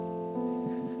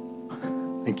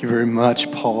Thank you very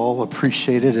much, Paul.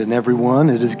 Appreciate it. And everyone,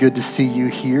 it is good to see you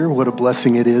here. What a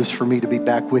blessing it is for me to be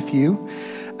back with you.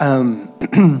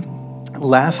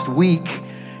 Last week,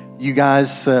 you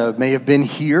guys may have been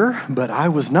here, but I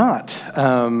was not.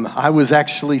 I was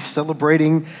actually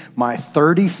celebrating my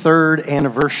 33rd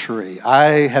anniversary.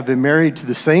 I have been married to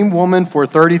the same woman for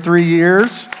 33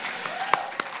 years.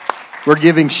 We're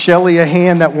giving Shelly a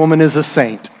hand. That woman is a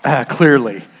saint,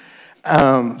 clearly.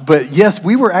 But yes,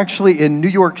 we were actually in New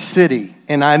York City,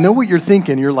 and I know what you're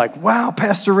thinking. You're like, wow,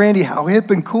 Pastor Randy, how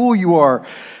hip and cool you are.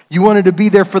 You wanted to be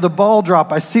there for the ball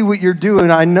drop. I see what you're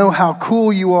doing. I know how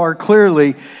cool you are,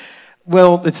 clearly.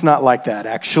 Well, it's not like that,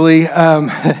 actually.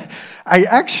 The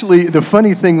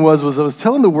funny thing was I was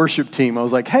telling the worship team, I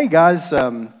was like, hey, guys,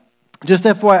 just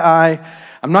FYI,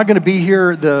 I'm not going to be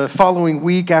here the following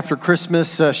week after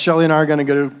Christmas. Shelly and I are going to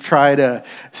go try to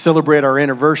celebrate our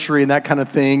anniversary and that kind of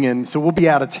thing, and so we'll be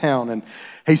out of town. And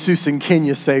Jesus and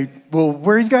Kenya say, well,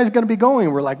 where are you guys going to be going?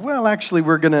 And we're like, well, actually,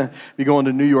 we're going to be going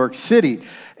to New York City.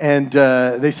 And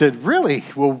they said, really?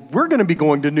 Well, we're going to be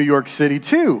going to New York City,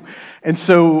 too. And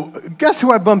so guess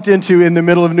who I bumped into in the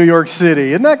middle of New York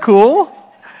City? Isn't that cool?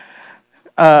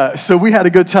 So we had a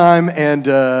good time, and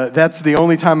that's the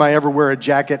only time I ever wear a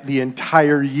jacket the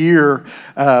entire year.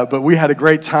 But we had a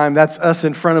great time. That's us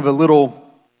in front of a little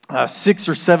 6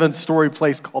 or 7 story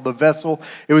place called The Vessel.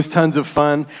 It was tons of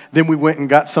fun. Then we went and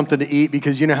got something to eat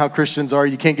because you know how Christians are.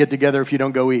 You can't get together if you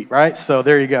don't go eat, right? So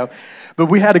there you go. But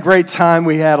we had a great time.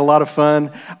 We had a lot of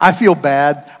fun. I feel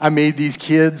bad. I made these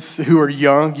kids who are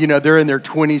young, they're in their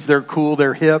 20s, they're cool,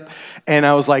 they're hip. And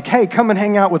I was like, hey, come and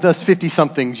hang out with us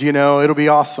 50-somethings, it'll be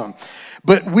awesome.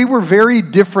 But we were very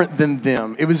different than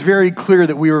them. It was very clear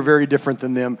that we were very different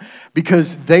than them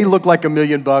because they look like $1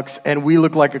 million and we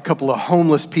look like a couple of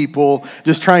homeless people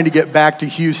just trying to get back to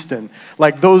Houston.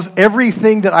 Like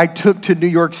everything that I took to New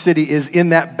York City is in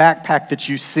that backpack that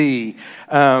you see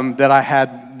that I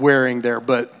had wearing there.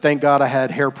 But thank God I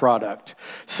had hair product.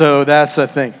 So that's the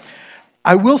thing.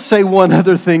 I will say one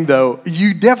other thing, though.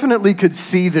 You definitely could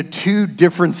see the two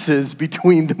differences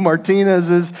between the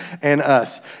Martinez's and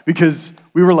us because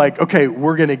we were like, okay,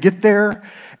 we're going to get there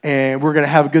and we're going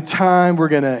to have a good time. We're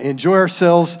going to enjoy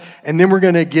ourselves, and then we're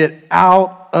going to get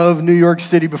out of New York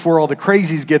City before all the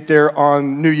crazies get there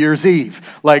on New Year's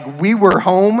Eve. Like we were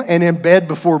home and in bed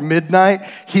before midnight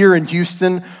here in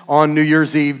Houston on New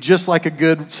Year's Eve, just like a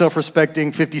good,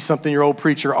 self-respecting 50-something-year-old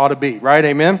preacher ought to be, right?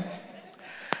 Amen?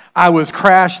 I was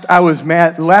crashed. I was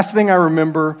mad. The last thing I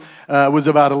remember was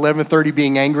about 11:30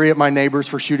 being angry at my neighbors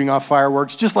for shooting off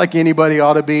fireworks, just like anybody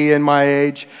ought to be in my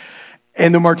age.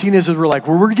 And the Martinezes were like,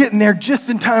 well, we're getting there just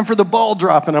in time for the ball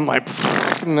drop. And I'm like,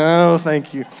 no,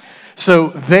 thank you. So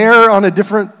they're on a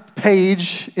different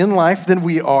page in life than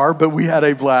we are, but we had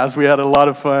a blast. We had a lot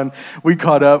of fun. We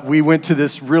caught up. We went to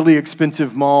this really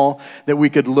expensive mall that we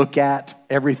could look at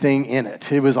everything in it.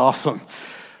 It was awesome.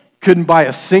 Couldn't buy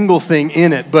a single thing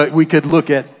in it, but we could look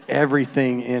at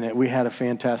everything in it. We had a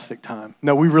fantastic time.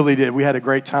 No, we really did. We had a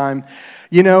great time.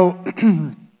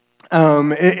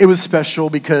 It was special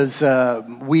because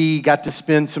we got to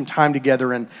spend some time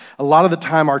together, and a lot of the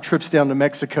time our trips down to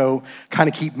Mexico kind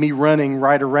of keep me running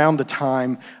right around the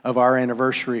time of our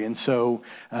anniversary, and so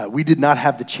we did not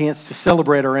have the chance to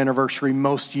celebrate our anniversary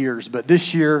most years, but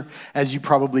this year, as you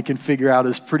probably can figure out,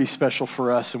 is pretty special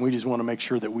for us, and we just want to make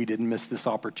sure that we didn't miss this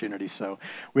opportunity, so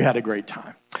we had a great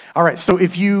time. All right, so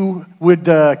if you would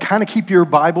kind of keep your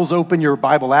Bibles open, your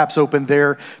Bible apps open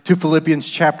there to Philippians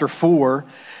chapter 4,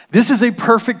 this is a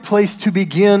perfect place to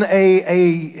begin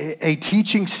a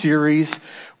teaching series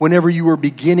whenever you are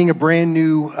beginning a brand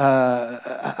new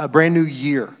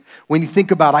year. When you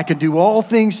think about, I can do all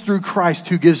things through Christ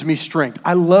who gives me strength.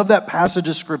 I love that passage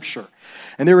of Scripture.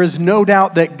 And there is no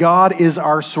doubt that God is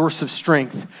our source of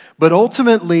strength. But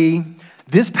ultimately,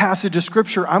 this passage of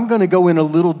Scripture, I'm going to go in a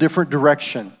little different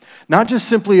direction. Not just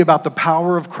simply about the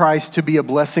power of Christ to be a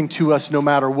blessing to us no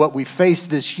matter what we face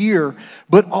this year,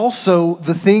 but also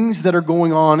the things that are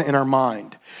going on in our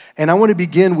mind. And I want to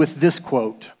begin with this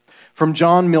quote from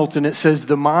John Milton. It says,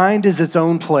 "The mind is its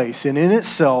own place, and in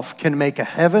itself can make a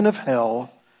heaven of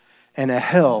hell and a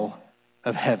hell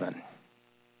of heaven."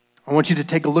 I want you to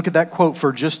take a look at that quote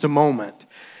for just a moment.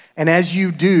 And as you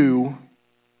do,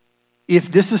 if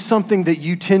this is something that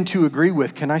you tend to agree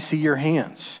with, can I see your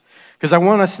hands? Because I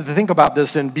want us to think about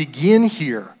this and begin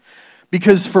here.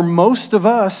 Because for most of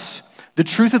us, the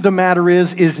truth of the matter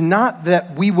is not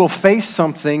that we will face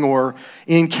something or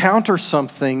encounter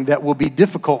something that will be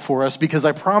difficult for us, because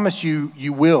I promise you,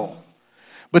 you will.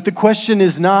 But the question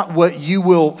is not what you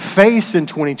will face in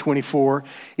 2024.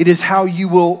 It is how you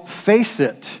will face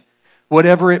it,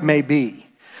 whatever it may be.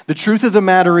 The truth of the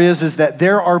matter is that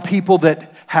there are people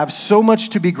that have so much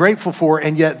to be grateful for,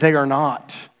 and yet they are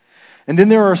not. And then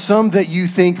there are some that you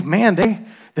think, man,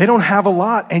 they don't have a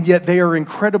lot, and yet they are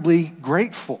incredibly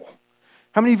grateful.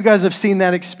 How many of you guys have seen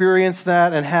that, experienced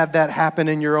that, and had that happen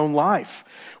in your own life?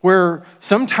 Where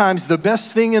sometimes the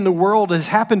best thing in the world has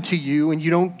happened to you and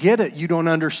you don't get it, you don't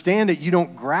understand it, you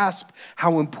don't grasp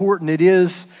how important it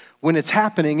is when it's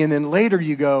happening, and then later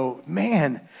you go,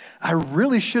 man, I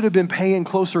really should have been paying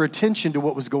closer attention to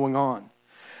what was going on.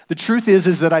 The truth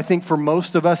is that I think for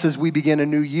most of us as we begin a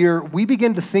new year, we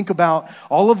begin to think about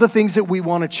all of the things that we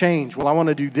want to change. Well, I want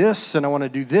to do this, and I want to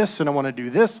do this, and I want to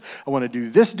do this. I want to do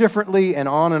this differently, and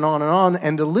on and on and on.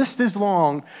 And the list is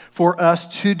long for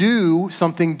us to do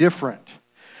something different.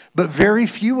 But very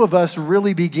few of us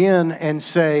really begin and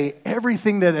say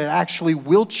everything that it actually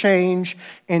will change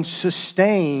and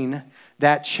sustain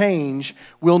that change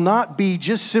will not be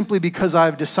just simply because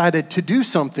I've decided to do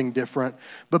something different,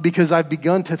 but because I've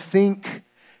begun to think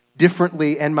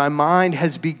differently and my mind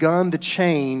has begun the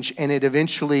change, and it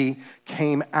eventually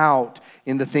came out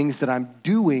in the things that I'm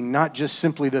doing, not just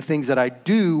simply the things that I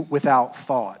do without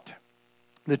thought.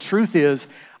 The truth is,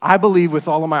 I believe with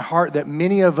all of my heart that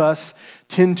many of us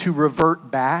tend to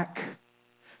revert back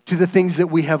to the things that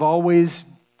we have always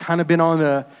kind of been on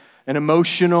an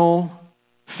emotional,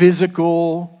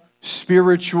 physical,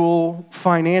 spiritual,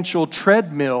 financial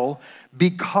treadmill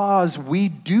because we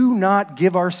do not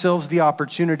give ourselves the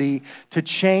opportunity to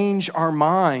change our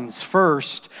minds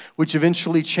first, which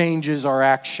eventually changes our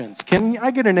actions. Can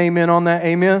I get an amen on that?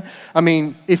 Amen? I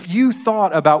mean, if you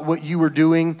thought about what you were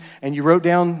doing and you wrote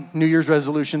down New Year's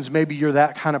resolutions, maybe you're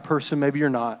that kind of person, maybe you're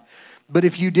not. But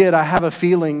if you did, I have a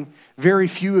feeling very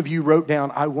few of you wrote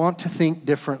down, I want to think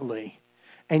differently.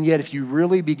 And yet if you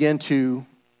really begin to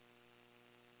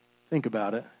think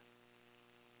about it,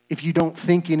 if you don't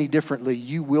think any differently,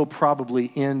 you will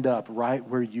probably end up right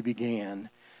where you began,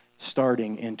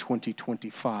 starting in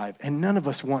 2025. And none of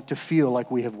us want to feel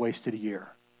like we have wasted a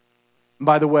year.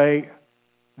 By the way,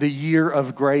 the year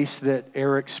of grace that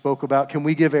Eric spoke about, can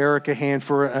we give Eric a hand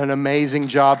for an amazing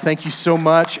job? Thank you so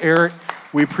much, Eric.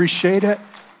 We appreciate it.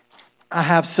 I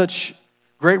have such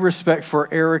great respect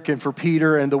for Eric and for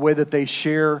Peter and the way that they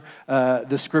share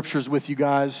the scriptures with you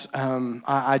guys.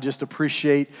 I just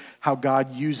appreciate how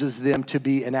God uses them to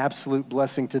be an absolute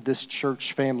blessing to this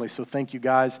church family. So thank you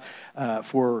guys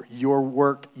for your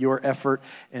work, your effort,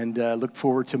 and look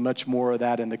forward to much more of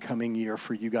that in the coming year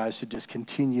for you guys to just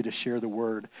continue to share the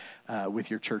word with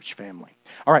your church family.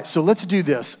 All right, so let's do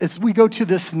this. As we go to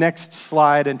this next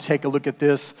slide and take a look at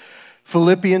this,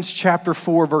 Philippians chapter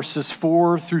 4, verses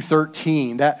 4 through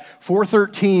 13. That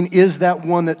 4:13 is that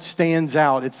one that stands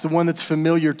out. It's the one that's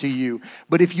familiar to you.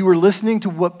 But if you were listening to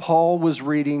what Paul was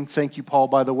reading, thank you, Paul,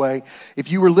 by the way.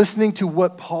 If you were listening to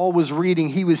what Paul was reading,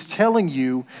 he was telling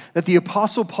you that the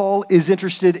Apostle Paul is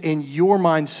interested in your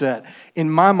mindset, in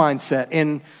my mindset,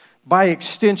 and by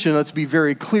extension, let's be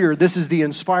very clear, this is the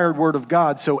inspired word of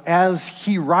God. So as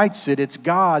he writes it, it's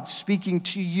God speaking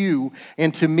to you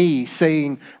and to me,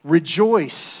 saying,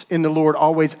 rejoice in the Lord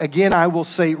always. Again, I will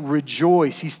say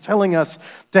rejoice. He's telling us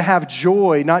to have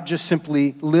joy, not just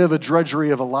simply live a drudgery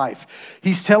of a life.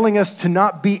 He's telling us to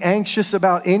not be anxious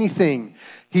about anything.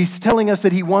 He's telling us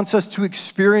that he wants us to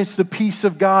experience the peace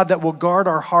of God that will guard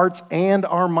our hearts and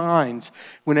our minds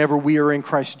whenever we are in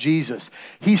Christ Jesus.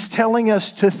 He's telling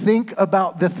us to think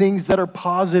about the things that are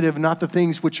positive, not the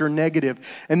things which are negative.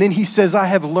 And then he says, I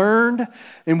have learned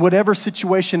in whatever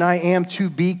situation I am to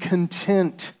be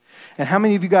content. And how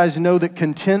many of you guys know that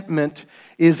contentment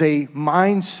is a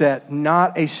mindset,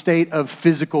 not a state of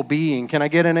physical being? Can I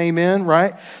get an amen,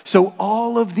 right? So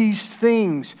all of these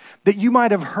things that you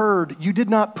might have heard, you did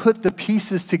not put the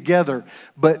pieces together,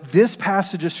 but this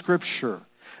passage of scripture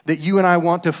that you and I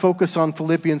want to focus on,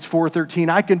 Philippians 4:13,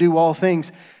 I can do all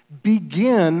things,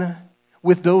 begin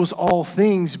with those all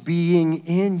things being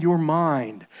in your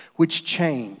mind, which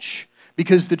change.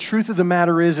 Because the truth of the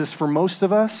matter is for most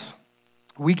of us,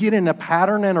 we get in a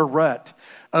pattern and a rut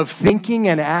of thinking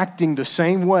and acting the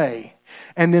same way,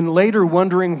 and then later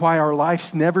wondering why our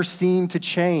lives never seem to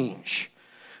change.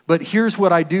 But here's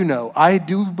what I do know. I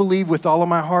do believe with all of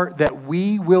my heart that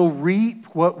we will reap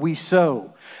what we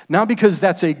sow. Not because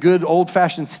that's a good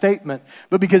old-fashioned statement,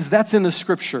 but because that's in the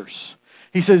scriptures.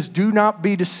 He says, do not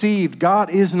be deceived. God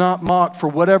is not mocked, for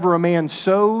whatever a man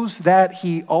sows, that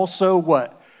he also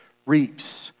what?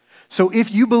 Reaps. So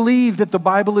if you believe that the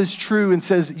Bible is true and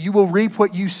says you will reap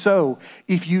what you sow,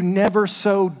 if you never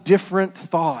sow different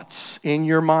thoughts in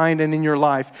your mind and in your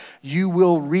life, you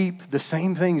will reap the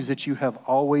same things that you have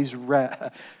always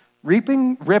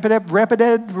Reaping,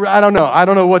 repetid, I don't know. I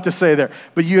don't know what to say there,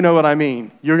 but you know what I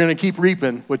mean. You're going to keep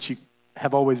reaping what you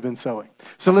have always been sowing.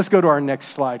 So let's go to our next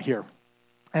slide here.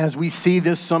 As we see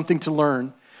this something to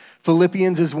learn,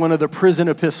 Philippians is one of the prison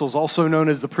epistles, also known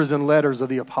as the prison letters of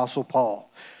the Apostle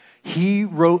Paul. He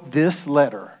wrote this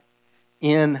letter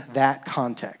in that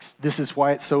context. This is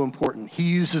why it's so important. He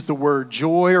uses the word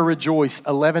joy or rejoice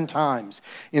 11 times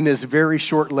in this very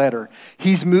short letter.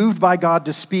 He's moved by God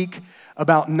to speak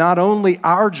about not only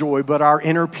our joy, but our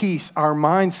inner peace, our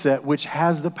mindset, which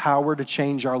has the power to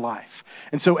change our life.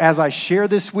 And so as I share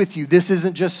this with you, this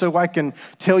isn't just so I can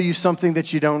tell you something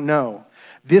that you don't know.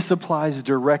 This applies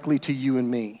directly to you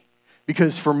and me.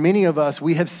 Because for many of us,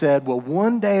 we have said, well,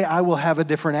 one day I will have a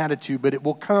different attitude, but it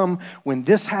will come when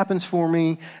this happens for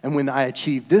me and when I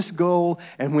achieve this goal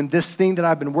and when this thing that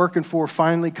I've been working for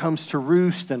finally comes to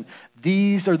roost. And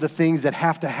these are the things that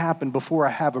have to happen before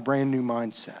I have a brand new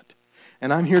mindset.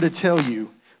 And I'm here to tell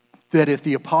you that if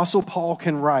the Apostle Paul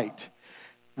can write,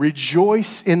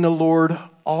 rejoice in the Lord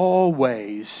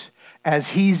always,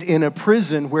 as he's in a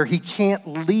prison where he can't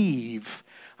leave,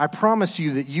 I promise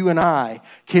you that you and I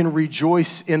can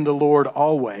rejoice in the Lord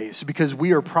always, because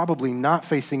we are probably not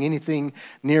facing anything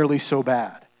nearly so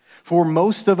bad. For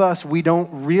most of us, we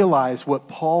don't realize what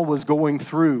Paul was going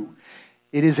through.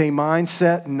 It is a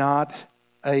mindset, not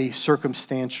a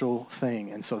circumstantial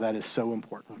thing. And so that is so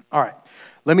important. All right,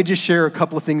 let me just share a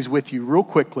couple of things with you real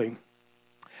quickly.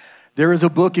 There is a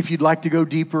book, if you'd like to go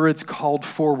deeper, it's called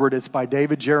Forward. It's by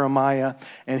David Jeremiah,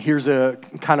 and here's a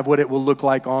kind of what it will look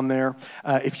like on there.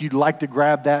 If you'd like to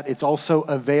grab that, it's also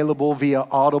available via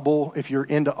Audible. If you're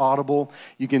into Audible,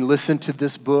 you can listen to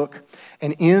this book.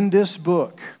 And in this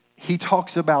book, he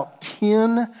talks about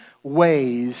 10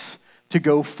 ways to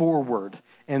go forward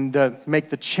and make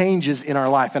the changes in our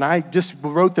life. And I just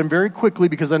wrote them very quickly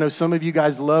because I know some of you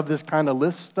guys love this kind of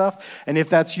list stuff. And if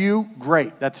that's you,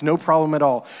 great. That's no problem at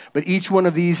all. But each one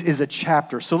of these is a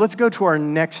chapter. So let's go to our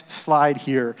next slide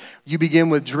here. You begin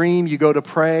with dream, you go to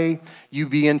pray, you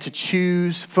begin to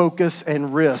choose, focus,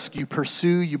 and risk. You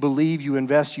pursue, you believe, you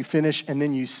invest, you finish, and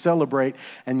then you celebrate,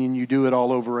 and then you do it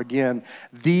all over again.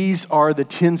 These are the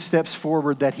 10 steps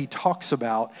forward that he talks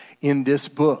about in this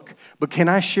book. But can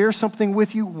I share something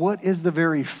with you? What is the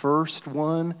very first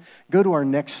one? Go to our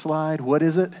next slide. What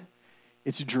is it?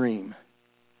 It's dream.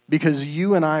 Because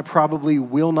you and I probably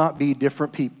will not be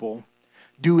different people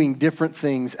doing different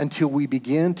things until we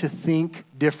begin to think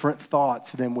different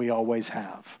thoughts than we always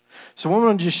have. So I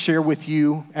want to just share with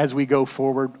you as we go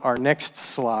forward, our next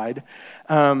slide,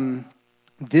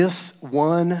 this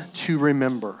one to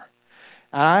remember.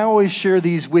 And I always share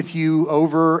these with you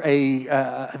over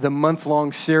the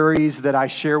month-long series that I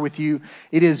share with you.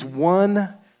 It is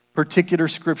one particular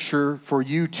scripture for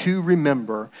you to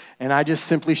remember, and I just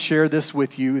simply share this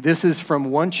with you. This is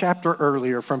from one chapter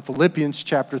earlier, from Philippians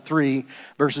chapter 3,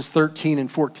 verses 13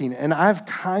 and 14. And I've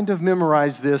kind of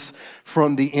memorized this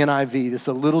from the NIV. This is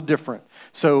a little different.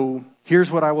 So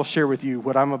here's what I will share with you.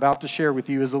 What I'm about to share with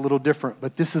you is a little different,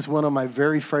 but this is one of my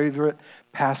very favorite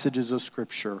passages of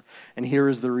Scripture, and here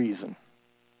is the reason.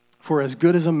 For as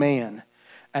good as a man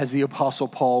as the Apostle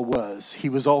Paul was, he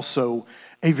was also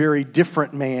a very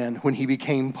different man when he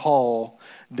became Paul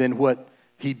than what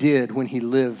he did when he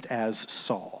lived as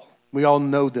Saul. We all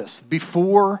know this.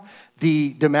 Before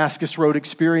the Damascus Road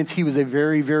experience, he was a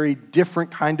very, very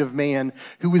different kind of man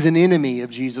who was an enemy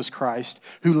of Jesus Christ,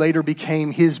 who later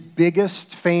became his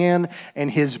biggest fan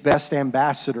and his best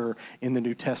ambassador in the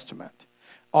New Testament.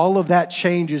 All of that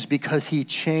changes because he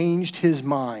changed his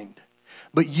mind.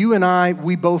 But you and I,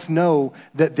 we both know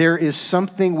that there is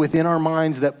something within our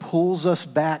minds that pulls us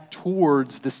back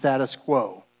towards the status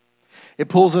quo. It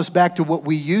pulls us back to what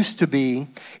we used to be.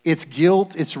 It's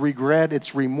guilt, it's regret,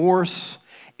 it's remorse,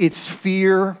 it's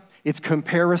fear, it's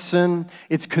comparison,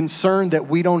 it's concern that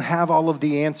we don't have all of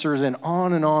the answers, and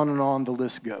on and on and on the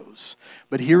list goes.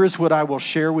 But here is what I will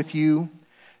share with you.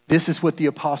 This is what the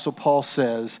Apostle Paul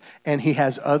says, and he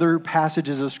has other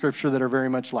passages of Scripture that are very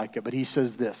much like it. But he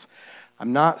says this: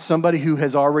 I'm not somebody who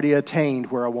has already attained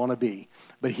where I want to be,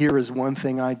 but here is one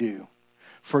thing I do,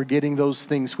 forgetting those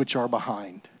things which are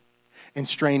behind and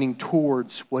straining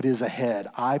towards what is ahead.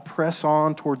 I press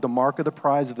on toward the mark of the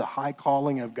prize of the high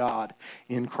calling of God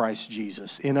in Christ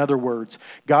Jesus. In other words,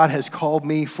 God has called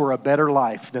me for a better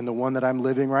life than the one that I'm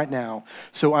living right now.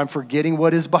 So I'm forgetting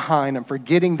what is behind. I'm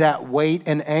forgetting that weight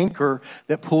and anchor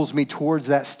that pulls me towards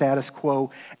that status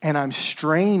quo, and I'm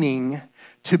straining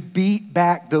to beat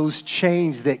back those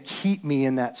chains that keep me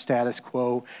in that status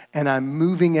quo, and I'm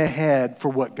moving ahead for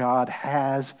what God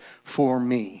has for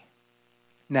me.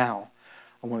 Now,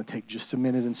 I want to take just a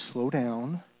minute and slow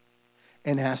down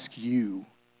and ask you,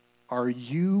 are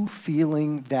you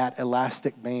feeling that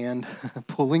elastic band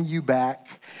pulling you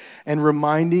back and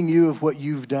reminding you of what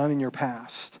you've done in your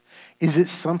past? Is it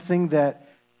something that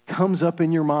comes up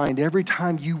in your mind every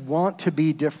time you want to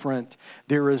be different?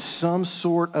 There is some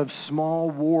sort of small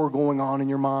war going on in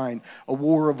your mind, a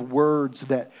war of words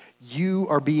that you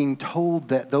are being told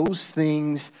that those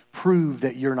things prove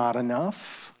that you're not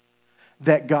enough,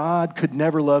 that God could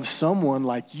never love someone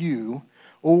like you,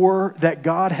 or that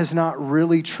God has not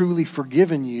really truly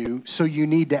forgiven you, so you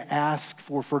need to ask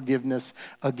for forgiveness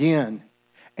again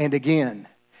and again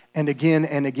and again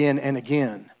and again and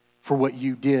again for what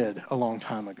you did a long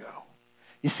time ago.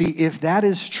 You see, if that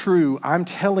is true, I'm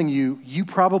telling you, you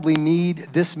probably need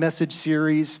this message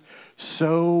series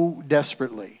so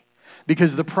desperately.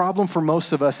 Because the problem for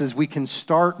most of us is we can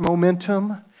start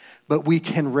momentum, but we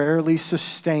can rarely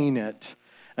sustain it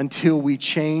until we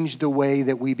change the way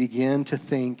that we begin to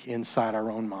think inside our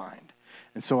own mind.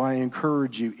 And so I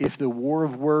encourage you, if the war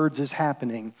of words is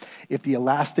happening, if the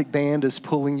elastic band is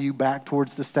pulling you back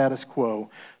towards the status quo,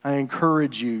 I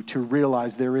encourage you to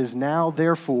realize there is now,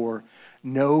 therefore,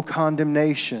 no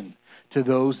condemnation to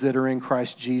those that are in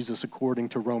Christ Jesus, according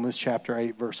to Romans chapter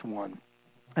 8, verse 1.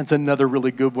 That's another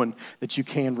really good one that you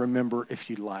can remember if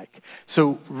you'd like.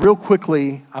 So real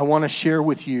quickly, I want to share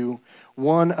with you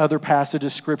one other passage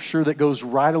of scripture that goes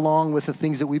right along with the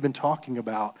things that we've been talking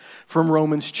about from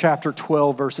Romans chapter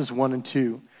 12, verses 1 and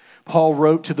 2. Paul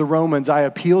wrote to the Romans, I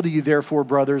appeal to you, therefore,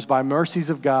 brothers, by mercies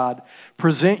of God,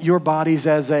 present your bodies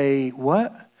as a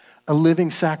what? A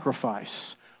living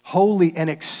sacrifice, holy and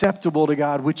acceptable to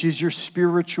God, which is your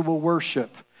spiritual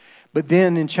worship. But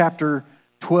then in chapter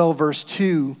 12, verse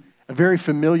 2, a very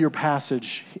familiar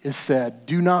passage is said,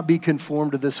 do not be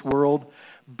conformed to this world,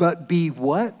 but be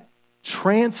what?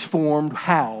 Transformed,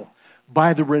 how?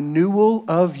 By the renewal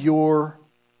of your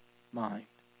mind.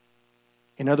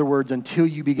 In other words, until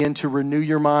you begin to renew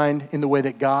your mind in the way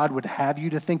that God would have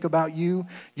you to think about you,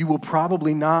 you will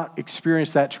probably not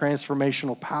experience that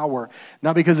transformational power.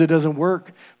 Not because it doesn't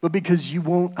work, but because you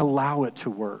won't allow it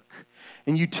to work.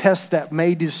 And you test that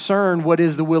may discern what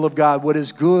is the will of God, what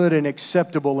is good and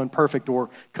acceptable and perfect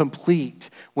or complete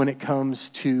when it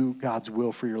comes to God's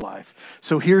will for your life.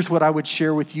 So here's what I would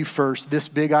share with you first, this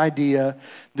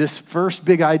first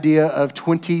big idea of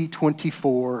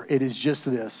 2024. It is just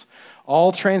this.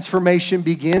 All transformation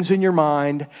begins in your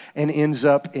mind and ends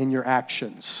up in your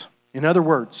actions. In other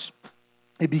words,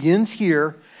 it begins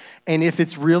here. And if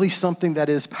it's really something that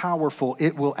is powerful,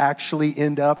 it will actually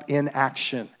end up in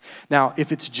action. Now,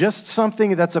 if it's just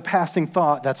something that's a passing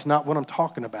thought, that's not what I'm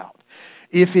talking about.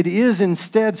 If it is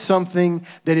instead something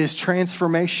that is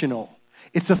transformational,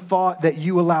 it's a thought that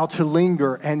you allow to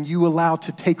linger and you allow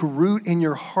to take root in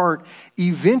your heart,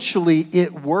 eventually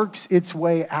it works its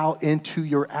way out into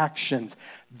your actions.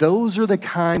 Those are the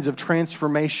kinds of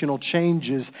transformational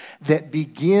changes that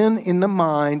begin in the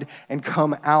mind and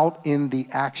come out in the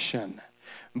action.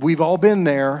 We've all been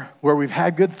there where we've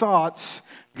had good thoughts,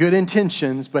 good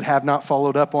intentions, but have not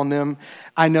followed up on them.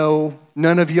 I know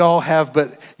none of y'all have,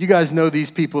 but you guys know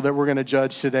these people that we're going to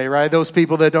judge today, right? Those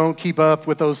people that don't keep up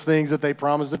with those things that they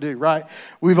promised to do, right?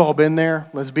 We've all been there.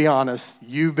 Let's be honest.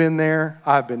 You've been there.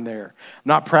 I've been there. I'm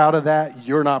not proud of that.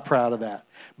 You're not proud of that.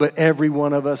 But every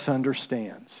one of us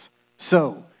understands.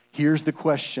 So here's the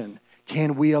question.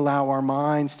 Can we allow our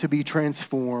minds to be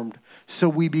transformed so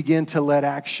we begin to let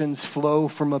actions flow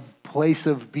from a place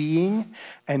of being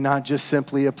and not just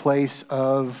simply a place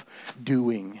of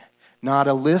doing? Not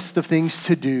a list of things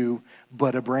to do,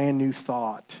 but a brand new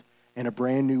thought and a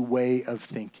brand new way of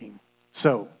thinking.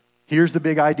 So here's the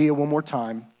big idea one more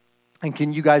time. And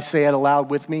can you guys say it aloud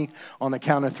with me on the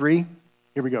count of 3?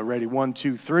 Here we go. Ready? 1,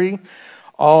 2, 3.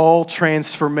 All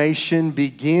transformation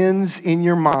begins in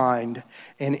your mind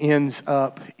and ends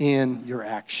up in your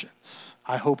actions.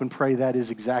 I hope and pray that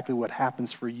is exactly what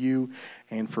happens for you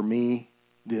and for me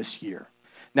this year.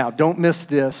 Now, don't miss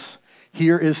this.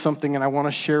 Here is something that I want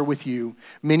to share with you.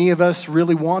 Many of us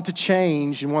really want to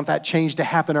change and want that change to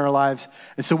happen in our lives.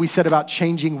 And so we set about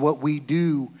changing what we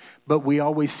do, but we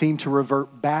always seem to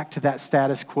revert back to that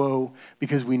status quo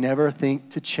because we never think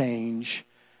to change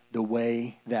the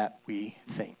way that we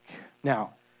think.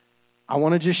 Now, I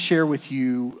want to just share with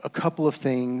you a couple of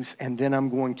things, and then I'm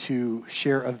going to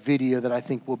share a video that I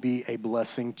think will be a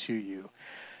blessing to you.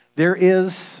 There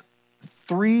is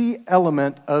 3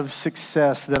 elements of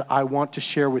success that I want to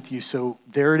share with you. So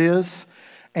there it is.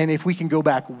 And if we can go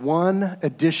back one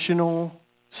additional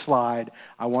slide,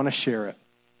 I want to share it.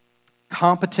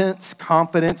 Competence,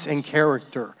 confidence, and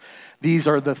character. These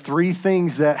are the three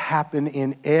things that happen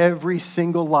in every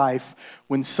single life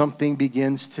when something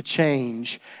begins to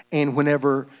change and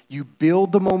whenever you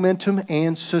build the momentum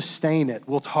and sustain it.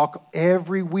 We'll talk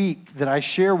every week that I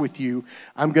share with you.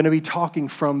 I'm going to be talking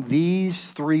from these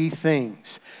three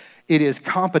things. It is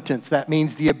competence. That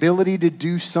means the ability to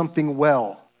do something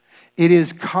well. It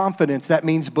is confidence. That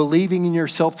means believing in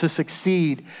yourself to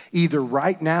succeed either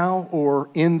right now or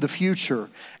in the future.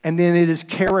 And then it is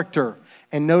character.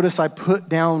 And notice I put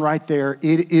down right there,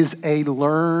 it is a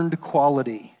learned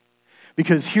quality.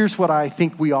 Because here's what I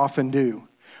think we often do.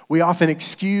 We often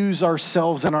excuse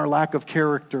ourselves and our lack of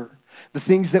character. The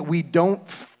things that we don't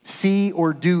see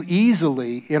or do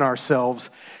easily in ourselves,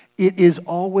 it is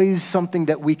always something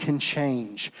that we can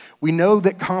change. We know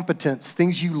that competence,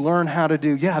 things you learn how to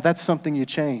do, yeah, that's something you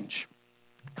change.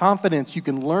 Confidence, you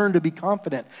can learn to be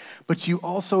confident, but you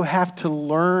also have to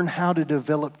learn how to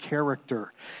develop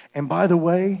character. And by the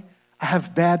way, I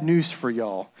have bad news for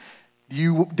y'all.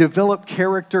 You develop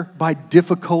character by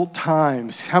difficult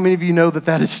times. How many of you know that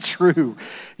that is true?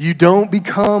 You don't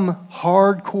become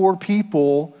hardcore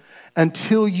people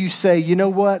until you say, you know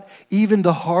what, even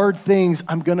the hard things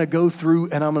I'm going to go through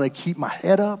and I'm going to keep my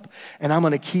head up and I'm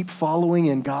going to keep following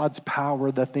in God's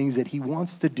power the things that he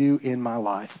wants to do in my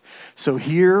life. So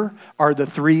here are the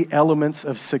three elements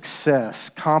of success: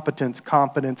 competence,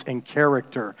 confidence, and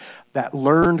character. That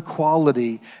learned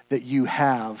quality that you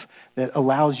have that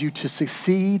allows you to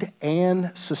succeed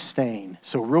and sustain.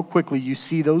 So real quickly, you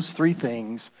see those three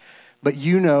things. But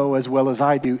you know as well as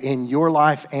I do, in your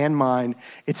life and mine,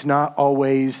 it's not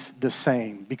always the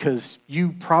same because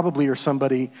you probably are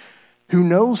somebody who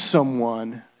knows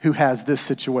someone who has this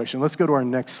situation. Let's go to our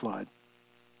next slide.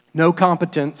 No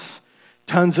competence,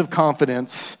 tons of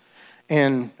confidence,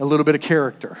 and a little bit of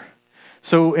character.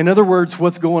 So in other words,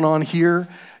 what's going on here?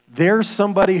 There's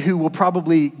somebody who will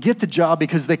probably get the job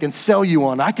because they can sell you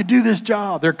on, I could do this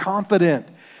job. They're confident.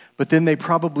 But then they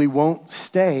probably won't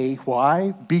stay.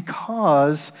 Why?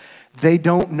 Because they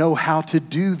don't know how to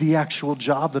do the actual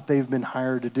job that they've been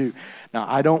hired to do. Now,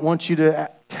 I don't want you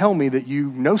to tell me that you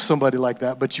know somebody like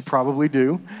that, but you probably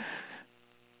do.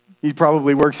 He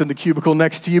probably works in the cubicle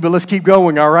next to you, but let's keep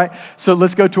going, all right? So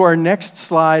let's go to our next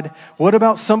slide. What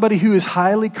about somebody who is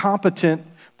highly competent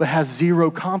but has zero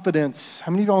confidence?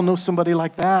 How many of y'all know somebody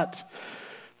like that,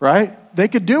 right? They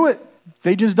could do it.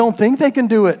 They just don't think they can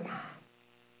do it.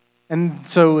 And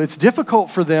so it's difficult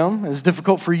for them. It's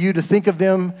difficult for you to think of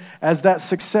them as that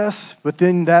success. But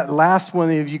then that last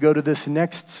one, if you go to this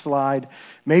next slide,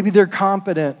 maybe they're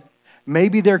competent.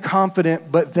 Maybe they're confident,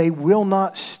 but they will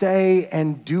not stay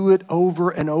and do it over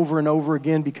and over and over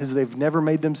again because they've never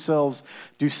made themselves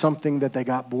do something that they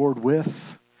got bored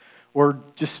with or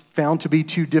just found to be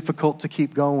too difficult to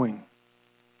keep going.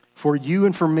 For you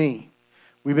and for me,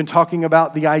 we've been talking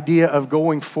about the idea of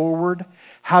going forward.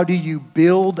 How do you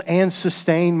build and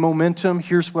sustain momentum?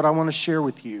 Here's what I want to share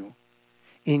with you.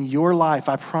 In your life,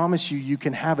 I promise you, you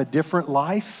can have a different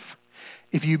life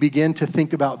if you begin to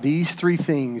think about these three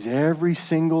things every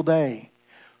single day.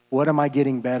 What am I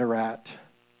getting better at?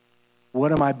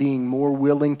 What am I being more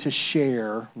willing to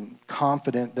share,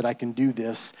 confident that I can do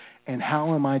this? And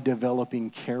how am I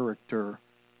developing character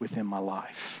within my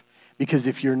life? Because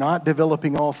if you're not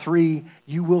developing all three,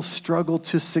 you will struggle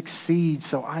to succeed.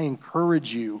 So I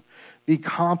encourage you, be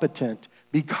competent,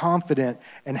 be confident,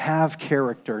 and have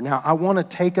character. Now, I want to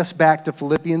take us back to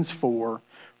Philippians 4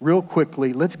 real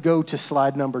quickly. Let's go to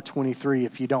slide number 23,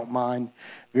 if you don't mind,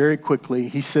 very quickly.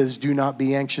 He says, do not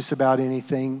be anxious about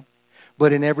anything,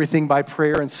 but in everything by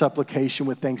prayer and supplication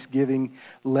with thanksgiving,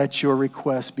 let your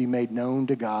requests be made known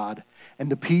to God.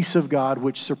 And the peace of God,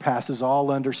 which surpasses all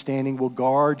understanding, will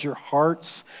guard your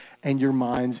hearts and your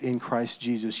minds in Christ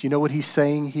Jesus. You know what he's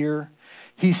saying here?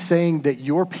 He's saying that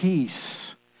your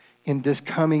peace in this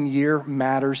coming year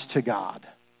matters to God,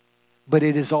 but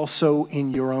it is also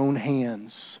in your own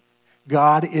hands.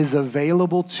 God is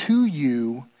available to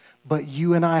you, but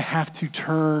you and I have to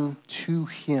turn to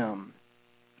him.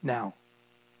 Now,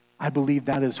 I believe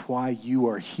that is why you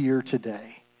are here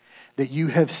today. That you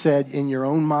have said in your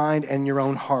own mind and your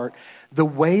own heart, the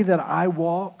way that I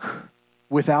walk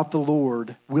without the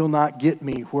Lord will not get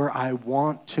me where I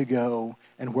want to go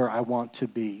and where I want to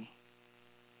be.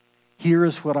 Here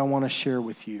is what I want to share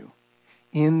with you.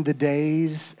 In the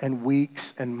days and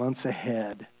weeks and months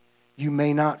ahead, you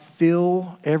may not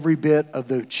fill every bit of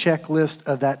the checklist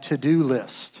of that to-do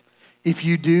list. If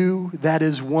you do, that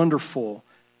is wonderful.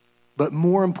 But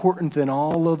more important than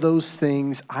all of those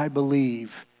things, I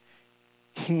believe,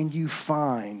 can you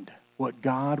find what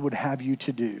God would have you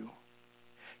to do?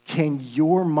 can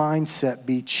your mindset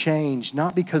be changed,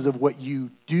 not because of what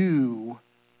you do,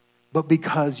 but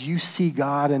because you see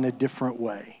God in a different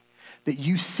way? That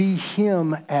you see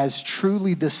him as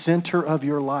truly the center of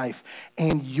your life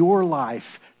and your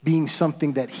life being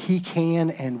something that he can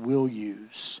and will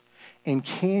use. And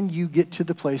can you get to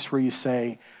the place where you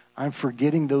say, I'm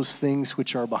forgetting those things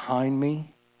which are behind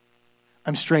me.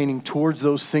 I'm straining towards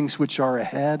those things which are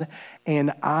ahead.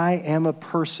 And I am a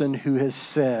person who has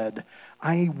said,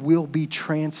 I will be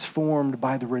transformed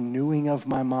by the renewing of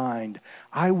my mind.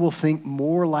 I will think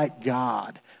more like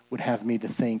God would have me to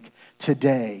think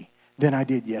today than I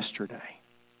did yesterday.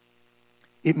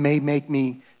 It may make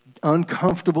me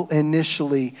uncomfortable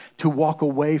initially to walk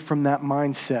away from that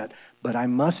mindset, but I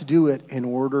must do it in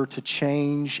order to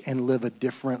change and live a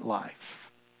different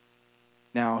life.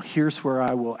 Now, here's where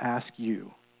I will ask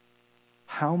you,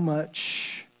 how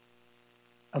much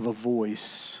of a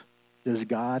voice does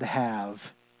God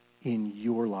have in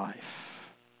your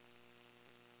life?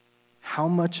 How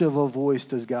much of a voice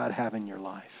does God have in your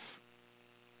life?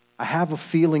 I have a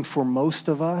feeling for most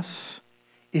of us,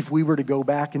 if we were to go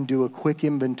back and do a quick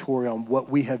inventory on what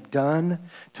we have done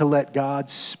to let God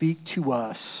speak to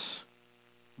us,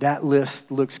 that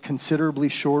list looks considerably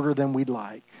shorter than we'd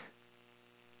like.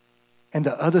 And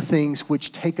the other things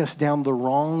which take us down the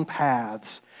wrong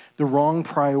paths, the wrong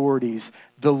priorities,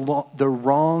 the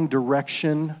wrong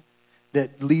direction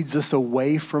that leads us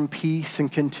away from peace and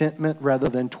contentment rather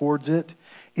than towards it,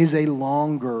 is a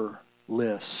longer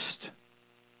list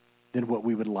than what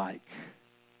we would like.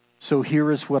 So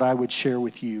here is what I would share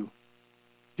with you.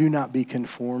 Do not be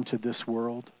conformed to this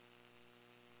world,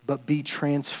 but be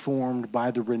transformed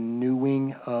by the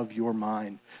renewing of your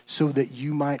mind so that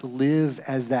you might live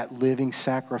as that living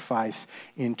sacrifice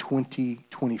in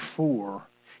 2024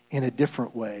 in a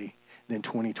different way than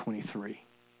 2023.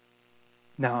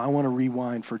 Now, I want to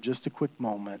rewind for just a quick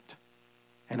moment,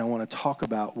 and I want to talk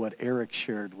about what Eric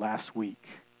shared last week.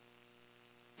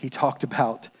 He talked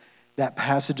about that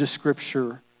passage of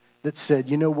Scripture that said,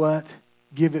 you know what?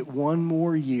 Give it one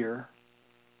more year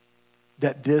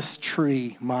that this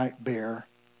tree might bear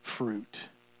fruit.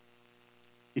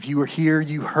 If you were here,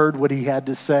 you heard what he had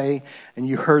to say, and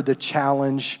you heard the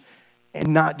challenge,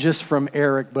 and not just from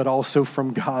Eric, but also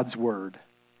from God's word.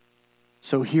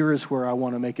 So here is where I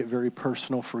want to make it very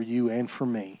personal for you and for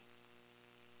me.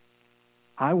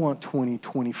 I want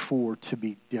 2024 to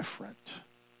be different.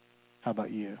 How about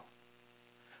you?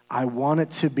 I want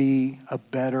it to be a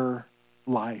better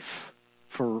life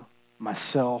for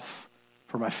myself,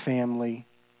 for my family,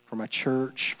 for my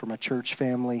church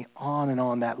family, on and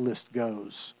on that list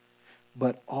goes.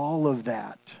 But all of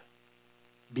that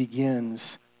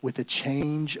begins with a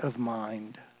change of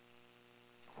mind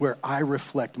where I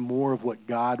reflect more of what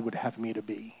God would have me to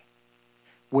be,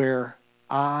 where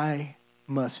I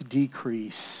must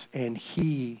decrease and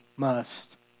he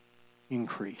must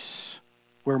increase,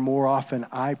 where more often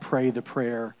I pray the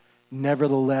prayer,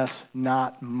 nevertheless,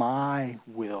 not my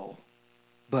will,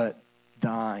 but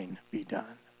thine be done.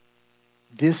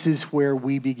 This is where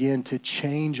we begin to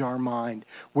change our mind,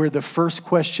 where the first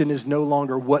question is no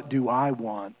longer, what do I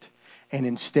want? And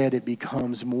instead it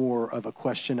becomes more of a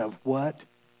question of, what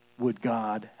would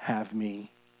God have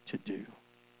me to do?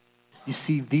 You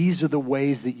see, these are the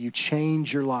ways that you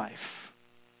change your life.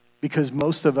 Because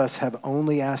most of us have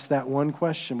only asked that one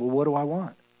question, well, what do I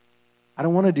want? I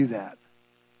don't want to do that.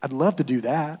 I'd love to do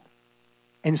that.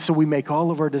 And so we make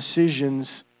all of our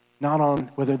decisions not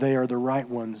on whether they are the right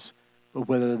ones, but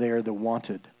whether they are the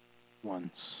wanted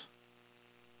ones.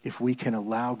 If we can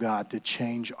allow God to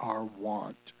change our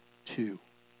want too,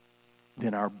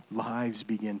 then our lives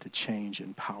begin to change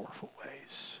in powerful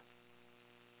ways.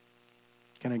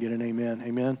 Can I get an amen?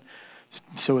 Amen?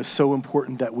 So it's so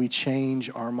important that we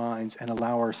change our minds and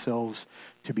allow ourselves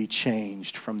to be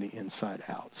changed from the inside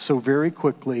out. So very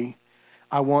quickly,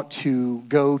 I want to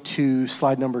go to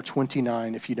slide number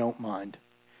 29, if you don't mind,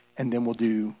 and then we'll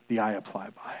do the I apply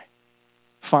by.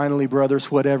 Finally,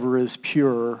 brothers, whatever is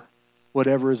pure,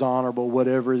 whatever is honorable,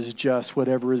 whatever is just,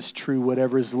 whatever is true,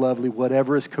 whatever is lovely,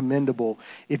 whatever is commendable,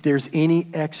 if there's any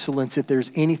excellence, if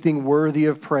there's anything worthy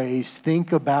of praise,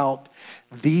 think about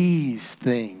these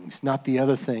things, not the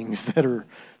other things that are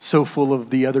so full of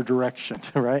the other direction,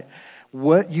 right?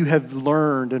 What you have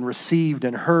learned and received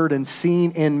and heard and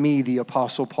seen in me, the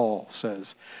Apostle Paul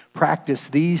says, practice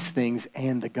these things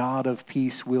and the God of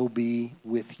peace will be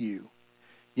with you.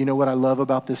 You know what I love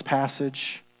about this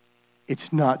passage?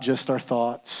 It's not just our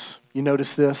thoughts. You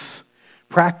notice this?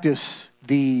 Practice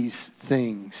these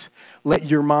things. Let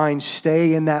your mind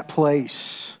stay in that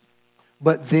place,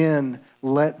 but then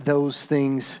let those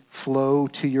things flow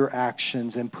to your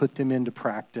actions and put them into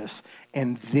practice.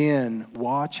 And then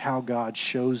watch how God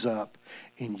shows up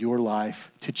in your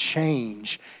life to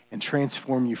change and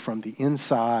transform you from the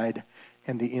inside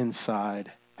and the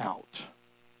inside out.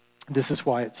 This is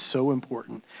why it's so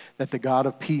important that the God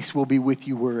of peace will be with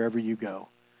you wherever you go.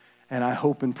 And I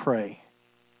hope and pray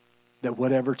that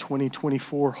whatever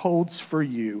 2024 holds for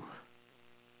you,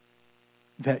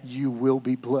 that you will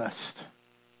be blessed,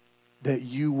 that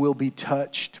you will be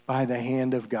touched by the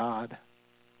hand of God,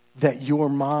 that your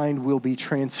mind will be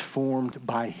transformed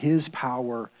by his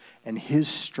power and his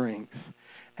strength,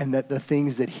 and that the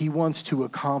things that he wants to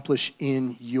accomplish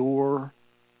in your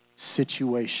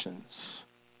situations,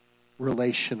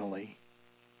 relationally,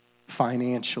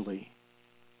 financially,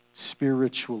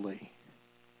 spiritually,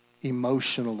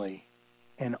 emotionally,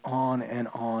 and on and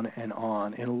on and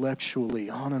on, intellectually,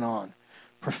 on and on,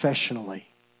 professionally,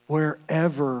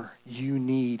 wherever you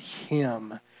need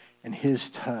him and his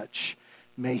touch,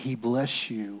 may he bless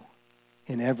you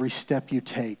in every step you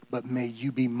take, but may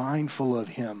you be mindful of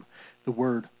him. The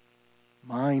word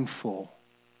mindful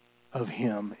of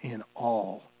him in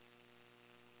all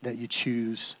that you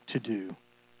choose to do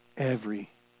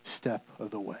every step of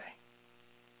the way.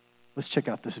 Let's check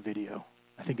out this video.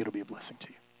 I think it'll be a blessing to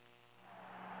you.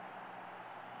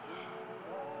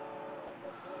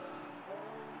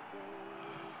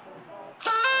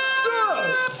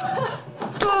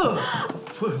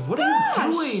 What are you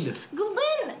doing?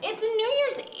 Glenn, it's New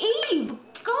Year's Eve.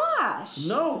 Gosh.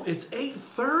 No, it's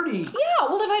 8:30. Yeah,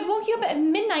 well, if I'd woke you up at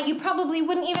midnight, you probably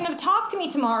wouldn't even have talked to me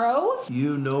tomorrow.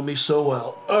 You know me so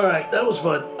well. All right, that was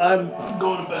fun. I'm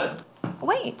going to bed.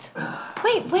 Wait,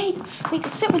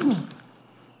 sit with me.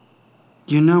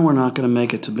 You know we're not going to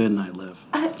make it to midnight, Liv.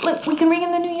 Look, we can ring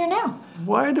in the new year now.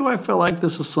 Why do I feel like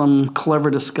this is some clever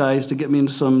disguise to get me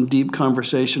into some deep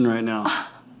conversation right now?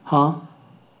 Huh?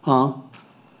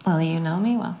 Well, you know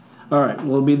me well. All right,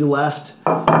 well, it'll be the last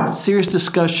serious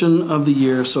discussion of the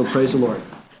year, so praise the Lord.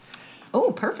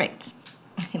 Oh, perfect.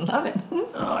 I love it.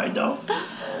 I don't.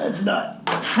 It's not.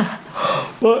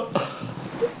 But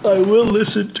I will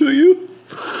listen to you.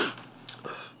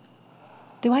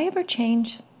 Do I ever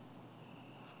change?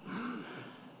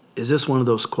 Is this one of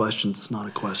those questions? It's not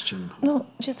a question. No,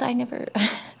 just I never...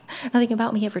 Nothing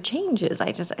about me ever changes.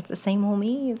 It's the same old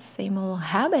me, the same old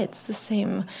habits, the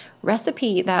same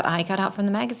recipe that I got out from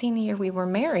the magazine the year we were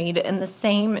married, and the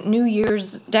same New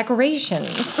Year's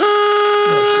decorations.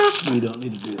 We don't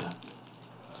need to do that.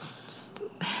 It's just...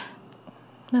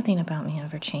 Nothing about me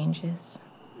ever changes.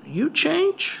 You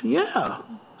change? Yeah.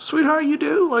 Sweetheart, you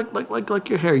do? Like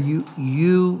your hair.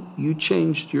 You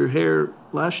changed your hair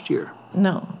last year.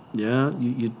 No. Yeah,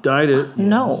 you dyed it. Yes.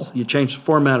 No. You changed the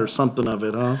format or something of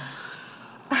it, huh?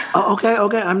 Oh, okay.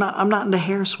 I'm not into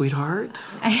hair, sweetheart.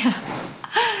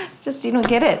 Just, you don't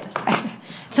get it.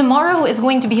 Tomorrow is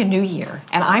going to be a new year,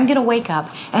 and I'm going to wake up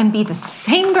and be the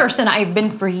same person I've been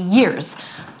for years.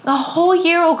 The whole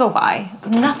year will go by.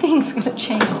 Nothing's going to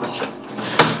change.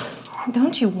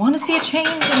 Don't you want to see a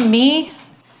change in me?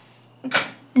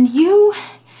 And you?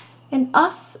 And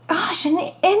us? Gosh,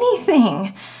 and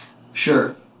anything.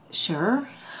 Sure. Sure?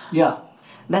 Yeah.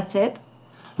 That's it?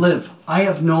 Liv, I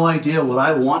have no idea what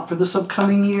I want for this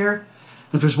upcoming year.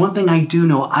 And if there's one thing I do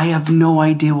know, I have no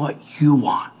idea what you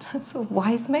want. That's a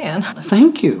wise man.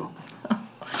 Thank you.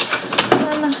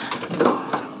 Then,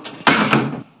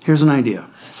 Here's an idea.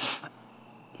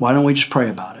 Why don't we just pray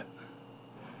about it?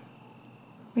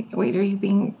 wait, are you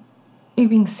being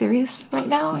serious right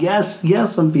now?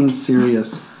 Yes, I'm being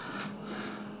serious.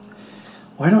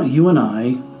 Why don't you and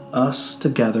I, us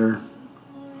together,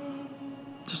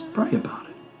 just pray about it?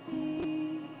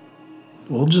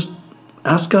 We'll just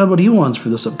ask God what he wants for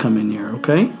this upcoming year,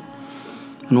 okay?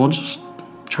 And we'll just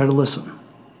try to listen.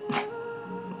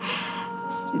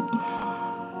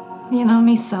 You know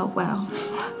me so well.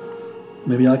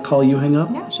 Maybe I'll call you, hang up?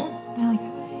 Yeah, sure. I like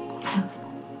it.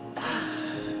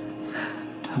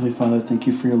 Heavenly Father, thank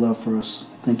you for your love for us.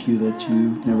 Thank you that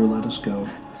you never let us go.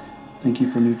 Thank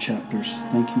you for new chapters.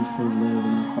 Thank you for Liv in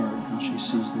her heart, how she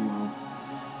sees the world.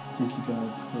 Thank you, God,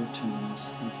 for tuning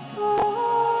us. Thank you, God.